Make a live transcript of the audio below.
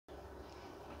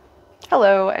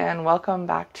Hello and welcome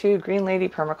back to Green Lady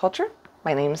Permaculture.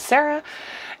 My name is Sarah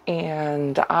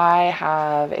and I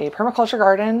have a permaculture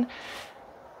garden,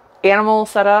 animal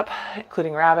setup,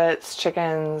 including rabbits,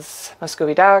 chickens,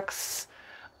 Muscovy ducks,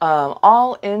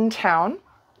 all in town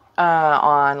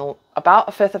on about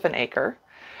 1/5 of an acre.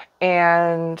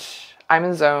 And I'm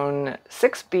in zone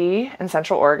 6B in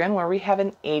Central Oregon where we have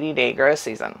an 80-day grow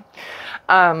season.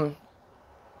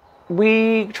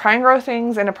 We try and grow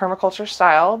things in a permaculture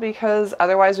style because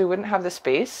otherwise we wouldn't have the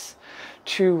space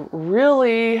to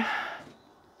really,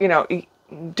 doing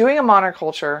a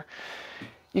monoculture,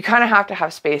 you kind of have to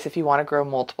have space if you want to grow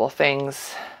multiple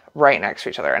things right next to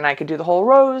each other. And I could do the whole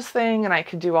rows thing and I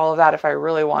could do all of that if I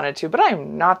really wanted to, but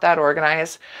I'm not that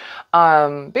organized.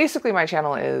 Basically my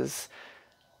channel is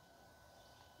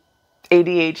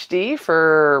ADHD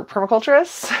for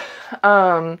permaculturists.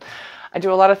 I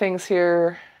do a lot of things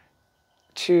here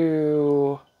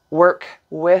to work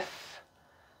with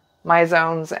my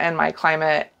zones and my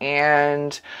climate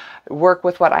and work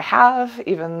with what I have,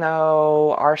 even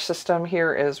though our system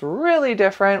here is really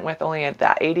different with only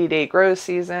that 80-day grow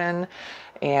season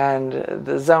and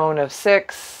the zone of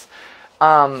 6.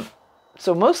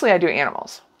 So mostly I do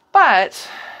animals, but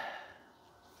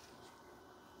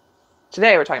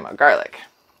today we're talking about garlic.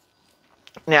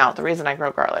 Now, the reason I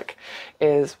grow garlic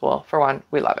is, well, for one,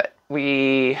 we love it.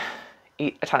 We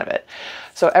eat a ton of it.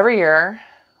 So every year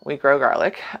we grow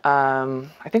garlic. I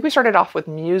think we started off with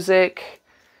Music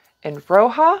and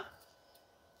Roja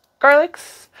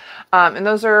garlics. And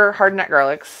those are hard nut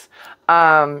garlics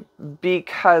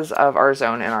because of our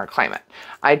zone and our climate.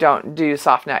 I don't do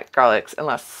soft nut garlics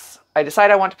unless I decide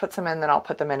I want to put some in, then I'll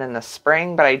put them in the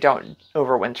spring, but I don't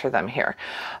overwinter them here.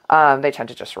 They tend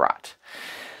to just rot.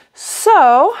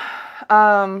 So,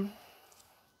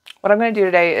 what I'm going to do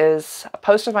today is a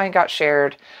post of mine got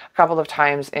shared a couple of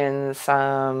times in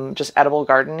some just edible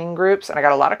gardening groups, and I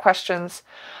got a lot of questions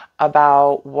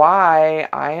about why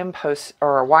I am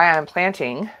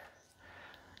planting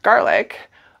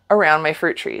garlic around my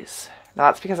fruit trees. Now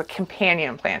that's because of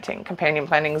companion planting. Companion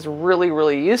planting is really,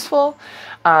 really useful.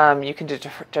 You can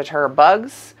deter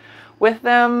bugs with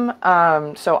them.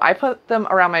 So I put them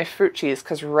around my fruit trees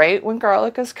because right when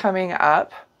garlic is coming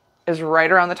up is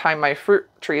right around the time my fruit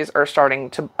trees are starting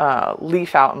to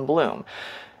leaf out and bloom.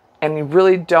 And you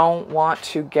really don't want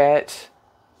to get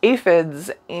aphids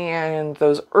and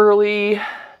those early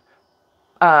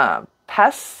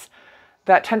pests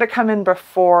that tend to come in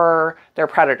before their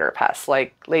predator pests,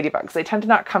 like ladybugs. They tend to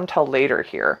not come till later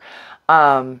here.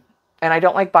 And I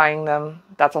don't like buying them.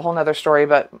 That's a whole nother story,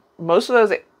 but most of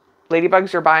those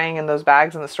ladybugs you're buying in those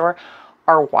bags in the store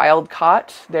are wild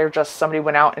caught. They're just somebody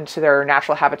went out into their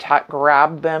natural habitat,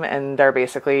 grabbed them, and they're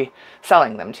basically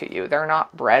selling them to you. They're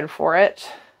not bred for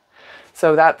it.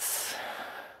 So that's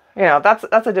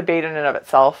a debate in and of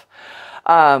itself.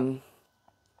 But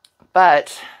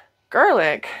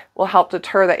garlic will help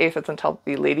deter the aphids until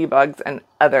the ladybugs and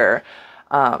other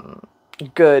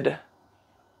good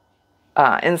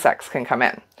insects can come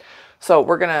in. So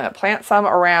we're going to plant some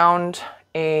around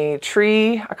a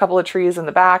couple of trees in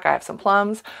the back. I have some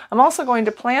plums. I'm also going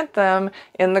to plant them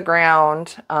in the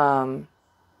ground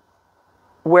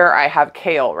where I have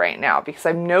kale right now, because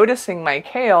I'm noticing my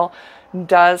kale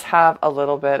does have a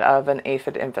little bit of an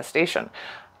aphid infestation.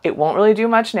 It won't really do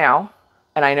much now,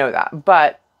 and I know that,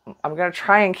 but I'm going to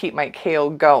try and keep my kale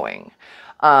going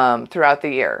throughout the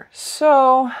year.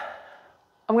 So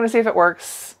I'm going to see if it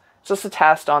works. It's just a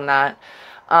test on that.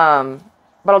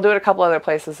 But I'll do it a couple other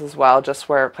places as well, just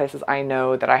where places I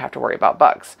know that I have to worry about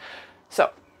bugs. So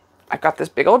I've got this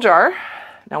big old jar.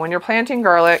 Now when you're planting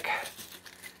garlic,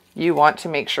 you want to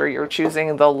make sure you're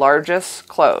choosing the largest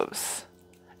cloves.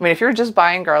 I mean, if you're just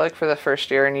buying garlic for the first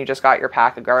year and you just got your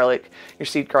pack of garlic, your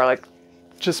seed garlic,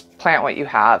 just plant what you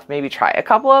have. Maybe try a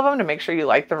couple of them to make sure you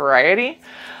like the variety,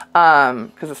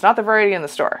 because it's not the variety in the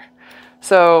store.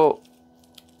 So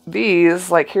these,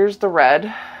 like, here's the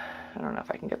red. I don't know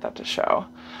if I can get that to show,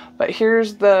 but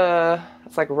here's it's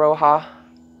like Roja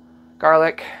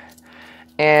garlic.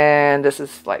 And this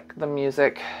is like the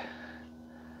Music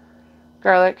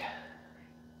garlic.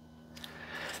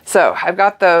 So I've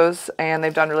got those and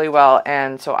they've done really well.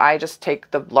 And so I just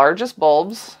take the largest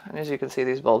bulbs, and as you can see,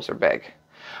 these bulbs are big.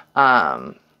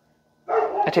 I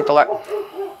take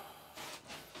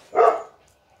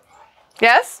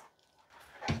Yes?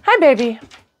 Hi, baby.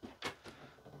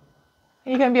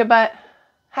 Are you gonna be a butt?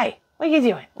 Hi, what are you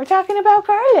doing? We're talking about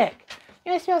garlic.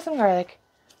 You wanna smell some garlic?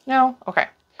 No? Okay.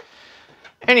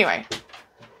 Anyway,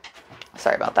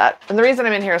 sorry about that. And the reason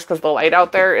I'm in here is because the light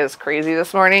out there is crazy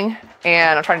this morning,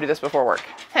 and I'm trying to do this before work.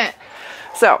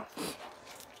 So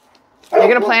You're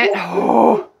gonna plant,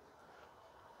 oh.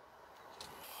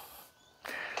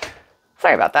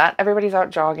 Sorry about that. Everybody's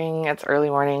out jogging. It's early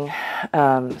morning.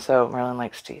 So Merlin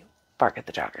likes to bark at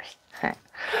the joggers.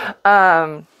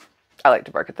 I like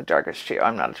to bark at the joggers too.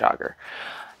 I'm not a jogger.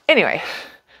 Anyway,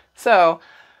 so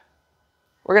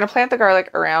we're going to plant the garlic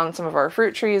around some of our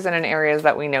fruit trees and in areas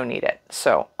that we know need it.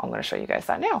 So I'm going to show you guys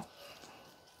that now.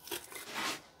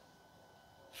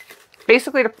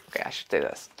 Basically, okay, I should say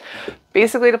this.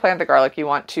 Basically, to plant the garlic, you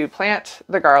want to plant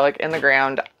the garlic in the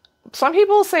ground. Some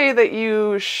people say that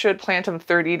you should plant them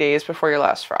 30 days before your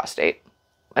last frost date.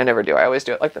 I never do. I always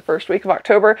do it like the first week of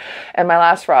October. And my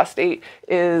last frost date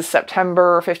is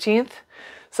September 15th.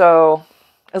 So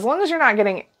as long as you're not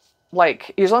getting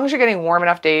as long as you're getting warm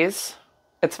enough days,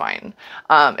 it's fine.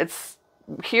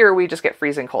 Here we just get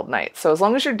freezing cold nights. So as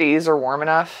long as your days are warm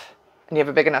enough and you have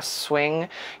a big enough swing,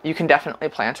 you can definitely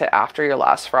plant it after your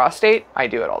last frost date. I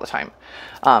do it all the time,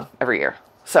 every year.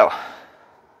 So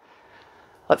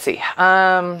let's see.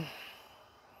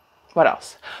 What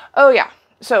else? Oh yeah.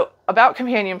 So about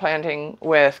companion planting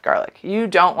with garlic. You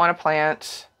don't want to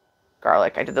plant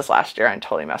garlic. I did this last year and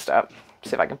totally messed up.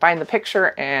 See if I can find the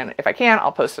picture, and if I can,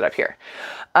 I'll post it up here.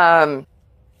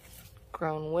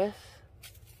 Grown with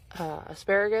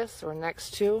asparagus or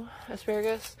next to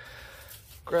asparagus.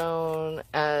 Grown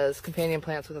as companion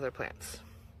plants with other plants.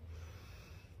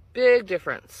 Big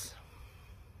difference.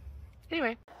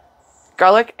 Anyway.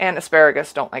 Garlic and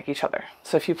asparagus don't like each other.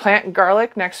 So if you plant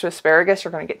garlic next to asparagus,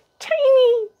 you're going to get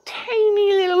tiny,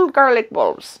 tiny little garlic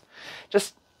bulbs.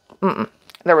 Just,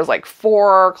 there was like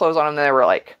 4 cloves on them. They were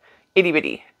like itty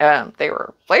bitty. They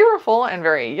were flavorful and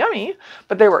very yummy,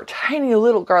 but they were tiny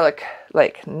little garlic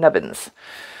like nubbins.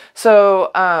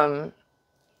 So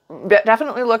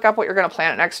definitely look up what you're going to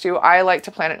plant it next to. I like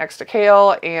to plant it next to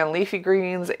kale and leafy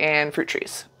greens and fruit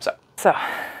trees. So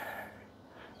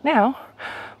now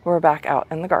we're back out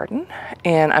in the garden,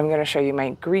 and I'm going to show you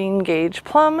my green gauge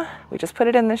plum. We just put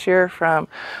it in this year from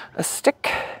a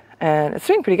stick, and it's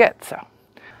doing pretty good.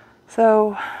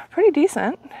 So pretty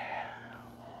decent.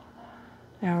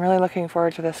 And I'm really looking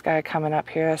forward to this guy coming up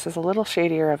here. This is a little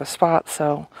shadier of a spot,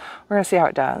 so we're going to see how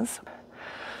it does.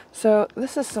 So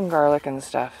this is some garlic and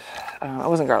stuff. It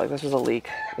wasn't garlic, this was a leek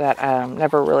that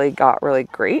never really got really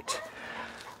great.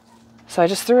 So I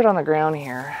just threw it on the ground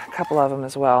here, a couple of them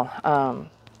as well,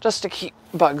 just to keep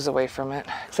bugs away from it,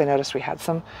 because I noticed we had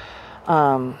some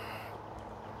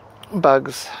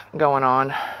bugs going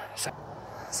on. So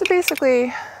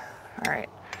basically, all right,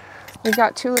 we've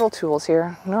got 2 little tools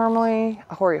here. Normally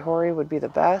a hori-hori would be the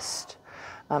best,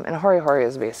 and a hori-hori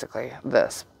is basically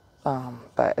this,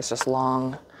 but it's just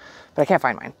long, but I can't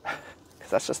find mine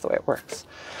because that's just the way it works.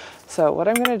 So what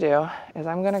I'm going to do is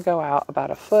I'm going to go out about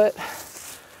 1 foot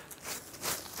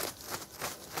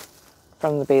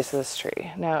from the base of this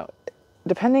tree. Now,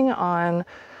 depending on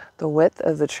the width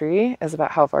of the tree is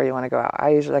about how far you want to go out. I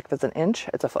usually, like if it's 1 inch,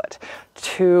 it's 1 foot.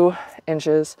 2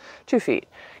 inches, 2 feet,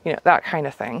 you know, that kind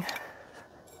of thing.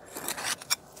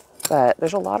 But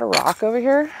there's a lot of rock over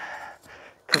here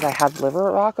because I had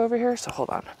liver rock over here. So hold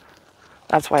on.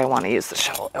 That's why I want to use the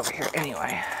shovel over here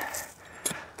anyway.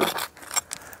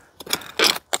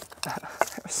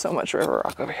 There's so much river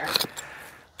rock over here.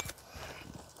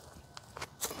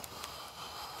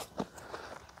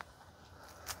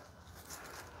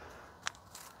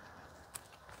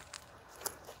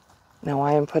 Now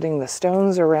why I'm putting the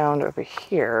stones around over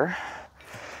here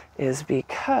is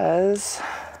because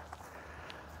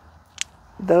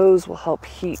those will help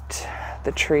heat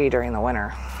the tree during the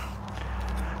winter.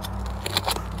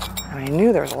 And I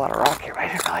knew there was a lot of rock here, but I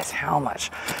didn't realize how much.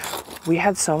 We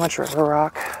had so much river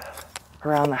rock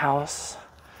around the house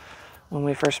when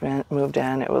we first moved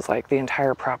in. It was like the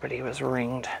entire property was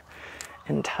ringed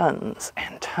in tons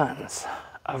and tons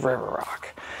of river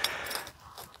rock.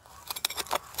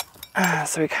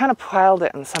 So we kind of piled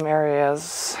it in some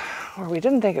areas where we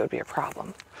didn't think it would be a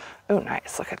problem. Oh,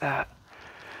 nice, look at that.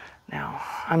 Now,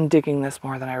 I'm digging this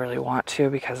more than I really want to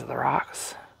because of the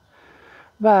rocks.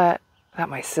 But that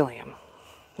mycelium,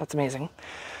 that's amazing.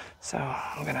 So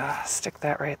I'm gonna stick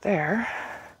that right there.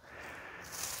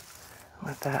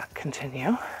 Let that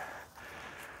continue.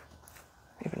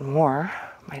 Even more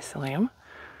mycelium.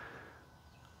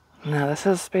 Now this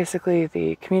is basically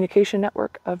the communication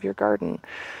network of your garden.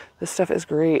 This stuff is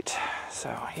great,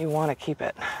 so you want to keep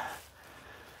it.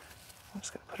 I'm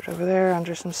just going to put it over there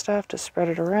under some stuff to spread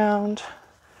it around.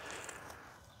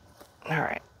 All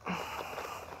right.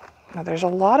 Now there's a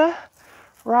lot of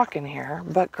rock in here,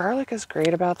 but garlic is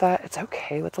great about that. It's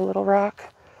okay with a little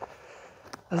rock,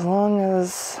 as long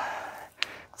as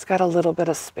it's got a little bit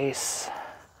of space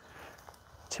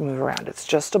to move around. It's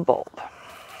just a bulb.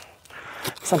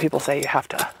 Some people say you have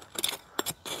to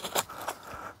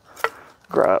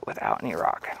grow it without any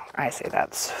rock. I say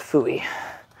that's phooey.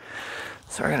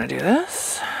 So we're gonna do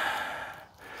this.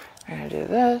 We're gonna do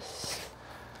this.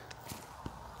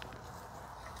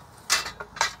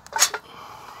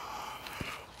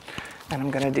 And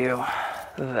I'm gonna do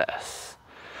this.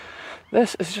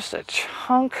 This is just a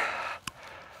chunk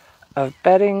of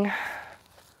bedding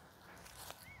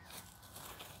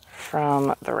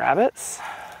from the rabbits.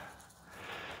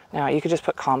 Now you could just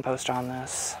put compost on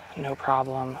this, no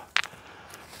problem.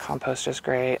 Compost is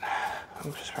great.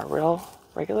 I'm just a real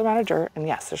regular amount of dirt, and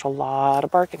yes, there's a lot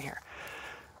of bark in here.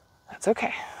 That's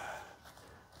okay.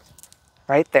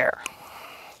 Right there.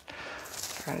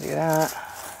 We're gonna do that,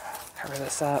 cover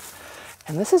this up.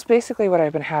 And this is basically what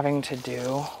I've been having to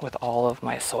do with all of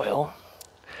my soil.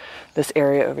 This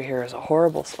area over here is a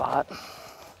horrible spot,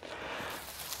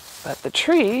 but the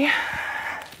tree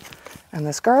and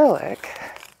this garlic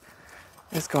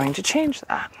is going to change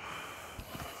that.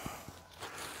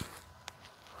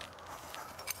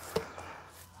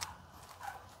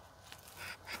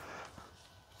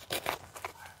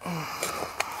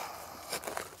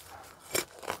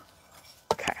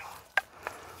 Okay.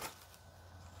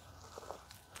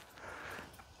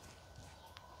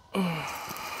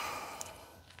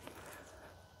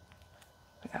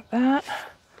 We got that.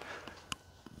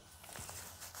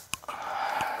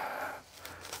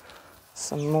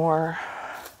 Some more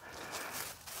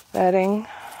bedding.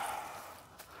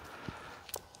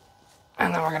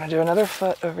 And then we're going to do another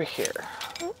foot over here.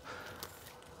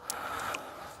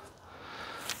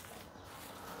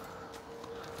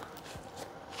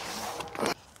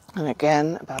 And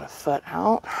again, about a foot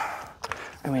out.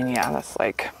 I mean, yeah, that's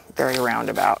like very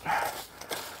roundabout.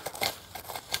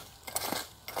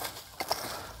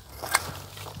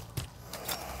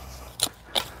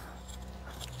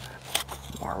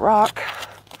 More rock.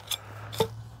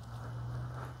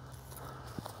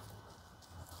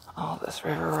 All this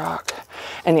river rock.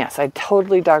 And yes, I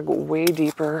totally dug way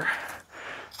deeper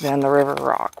than the river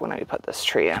rock when I put this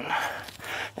tree in.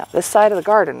 Now, this side of the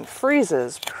garden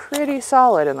freezes pretty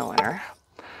solid in the winter.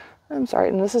 I'm sorry,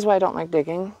 and this is why I don't like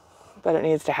digging, but it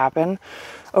needs to happen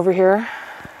over here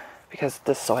because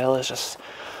this soil is just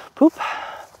poop.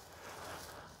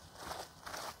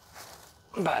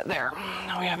 But there,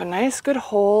 now we have a nice good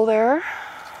hole there.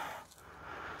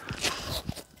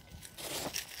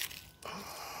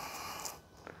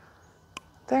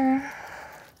 There.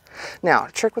 Now,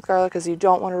 the trick with garlic is you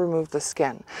don't want to remove the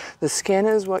skin. The skin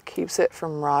is what keeps it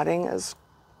from rotting as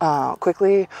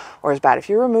quickly or as bad. If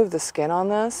you remove the skin on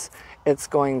this, it's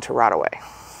going to rot away,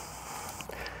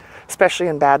 especially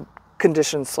in bad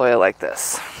conditioned soil like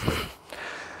this.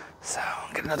 So,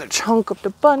 get another chunk of the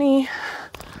bunny.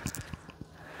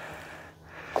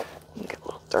 Get a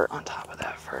little dirt on top of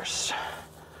that first.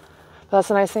 That's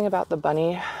the nice thing about the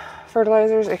bunny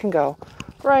fertilizers. It can go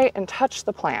right and touch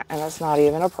the plant, and it's not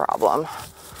even a problem.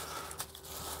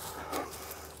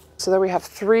 So there we have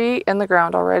 3 in the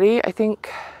ground already. I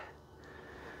think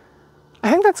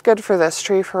that's good for this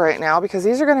tree for right now because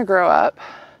these are going to grow up.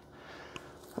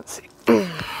 Let's see.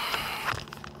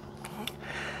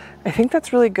 I think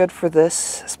that's really good for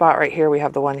this spot right here. We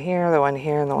have the one here, the one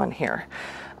here, and the one here.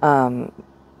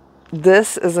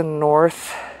 This is a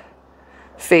north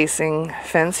facing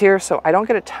fence here, so I don't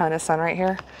get a ton of sun right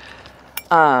here.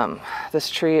 This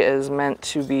tree is meant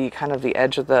to be kind of the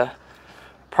edge of the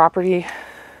property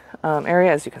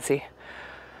area, as you can see.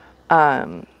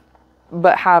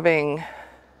 But having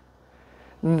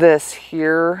this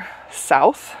here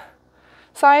south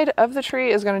side of the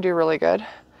tree is going to do really good.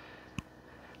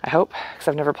 I hope, because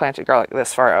I've never planted garlic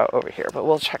this far out over here, but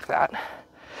we'll check that.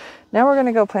 Now we're going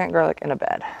to go plant garlic in a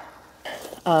bed.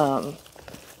 We're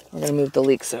going to move the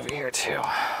leeks over here too.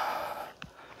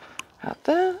 Got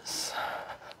this.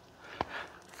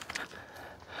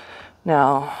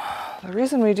 Now, the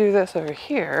reason we do this over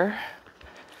here,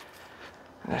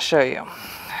 I'm going to show you.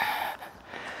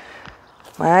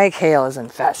 My kale is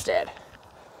infested.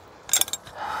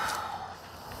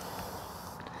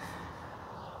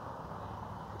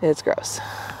 It's gross.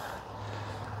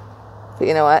 But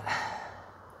you know what?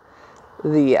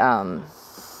 The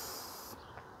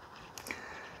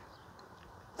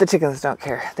chickens don't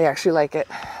care. They actually like it.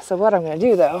 So what I'm going to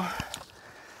do though,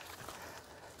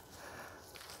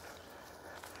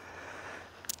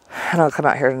 and I'll come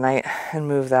out here tonight and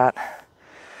move that,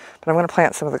 but I'm going to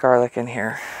plant some of the garlic in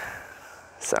here.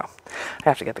 So I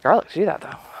have to get the garlic to do that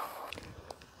though.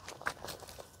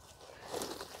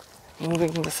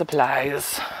 Moving the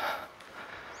supplies.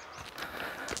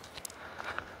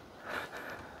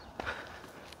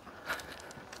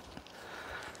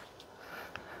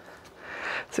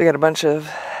 So we got a bunch of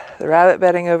the rabbit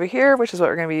bedding over here, which is what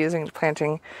we're going to be using to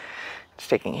planting. Just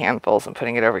taking handfuls and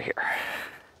putting it over here.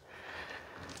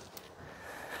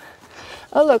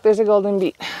 Oh look, there's a golden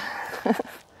beet.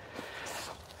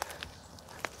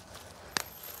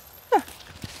 Huh.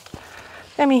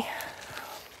 Yummy.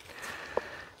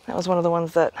 That was one of the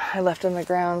ones that I left in the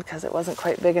ground because it wasn't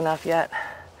quite big enough yet.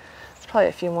 There's probably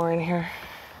a few more in here.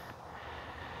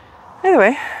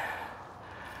 Anyway,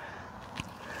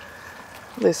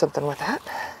 I'll do something with that.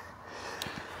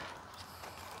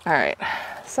 All right,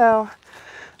 so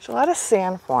there's a lot of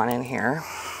sandflawn in here.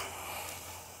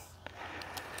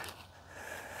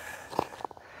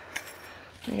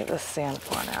 Let me get this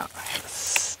sandflawn out.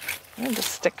 Where did this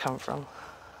stick come from?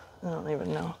 I don't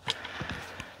even know.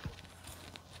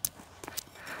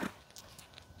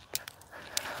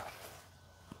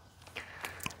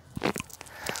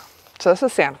 So this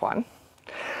is sandflawn.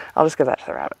 I'll just give that to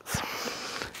the rabbits.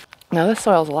 Now this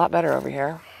soil's a lot better over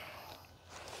here.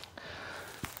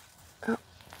 Oh,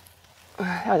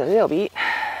 that was a little beet.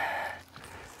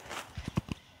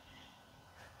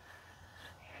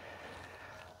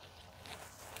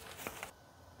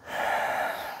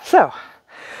 So,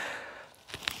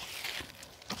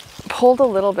 pulled a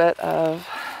little bit of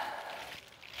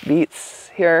beets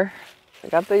here. I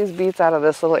got these beets out of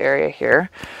this little area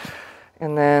here.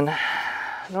 And then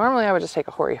normally I would just take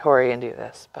a hori and do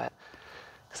this, but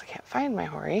because I can't find my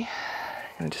hori,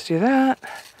 I'm gonna just do that.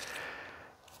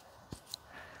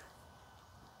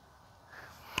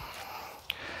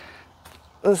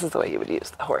 This is the way you would use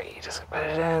the hori. You just put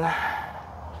it in.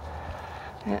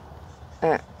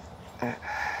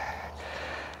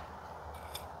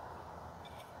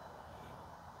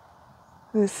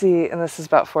 Let's see, and this is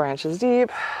about 4 inches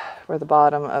deep, where the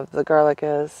bottom of the garlic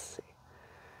is.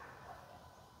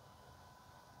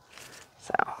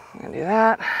 So I'm gonna do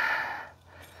that.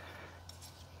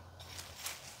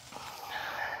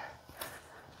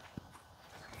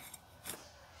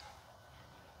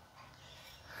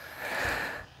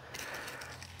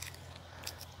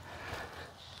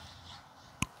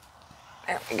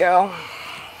 There we go.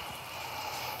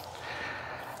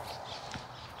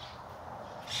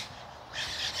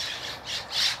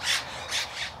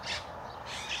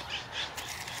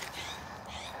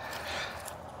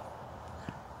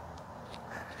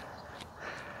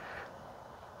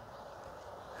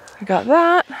 I got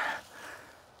that.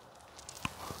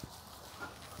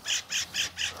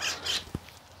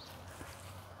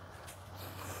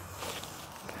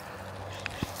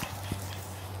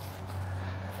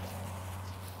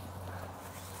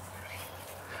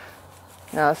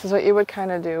 Now this is what you would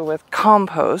kind of do with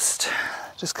compost.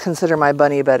 Just consider my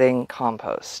bunny bedding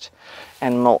compost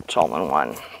and mulch all in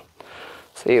one.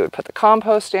 So you would put the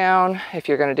compost down if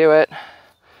you're going to do it,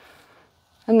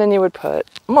 and then you would put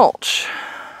mulch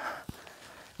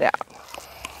down.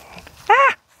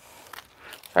 Ah!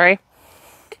 Sorry.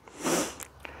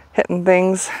 Hitting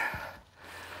things.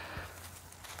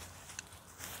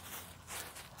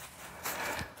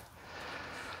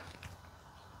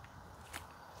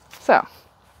 So,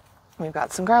 we've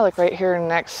got some garlic right here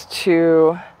next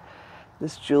to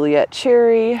this Juliet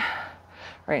cherry,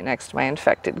 right next to my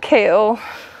infected kale.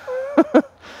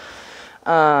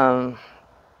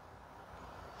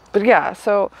 But yeah,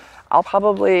 so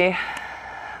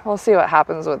we'll see what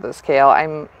happens with this kale.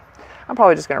 I'm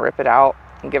probably just gonna rip it out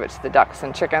and give it to the ducks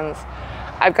and chickens.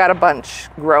 I've got a bunch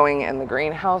growing in the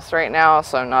greenhouse right now,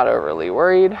 so I'm not overly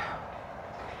worried.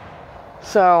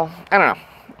 So, I don't know.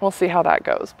 We'll see how that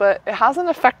goes. But it hasn't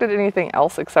affected anything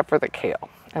else except for the kale.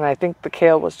 And I think the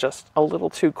kale was just a little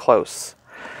too close.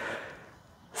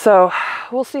 So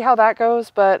we'll see how that goes.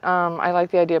 But I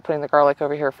like the idea of putting the garlic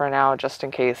over here for now, just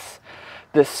in case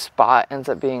this spot ends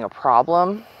up being a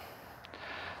problem.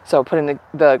 So putting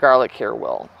the garlic here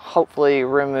will hopefully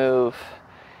remove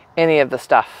any of the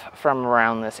stuff from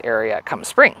around this area come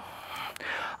spring.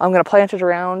 I'm going to plant it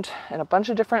around in a bunch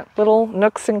of different little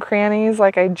nooks and crannies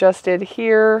like I just did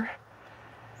here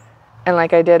and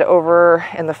like I did over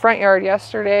in the front yard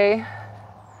yesterday,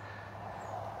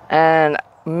 and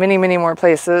many, many more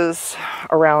places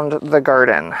around the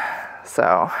garden.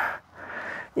 So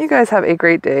you guys have a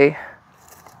great day,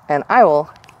 and I will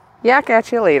yak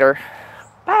at you later.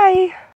 Bye.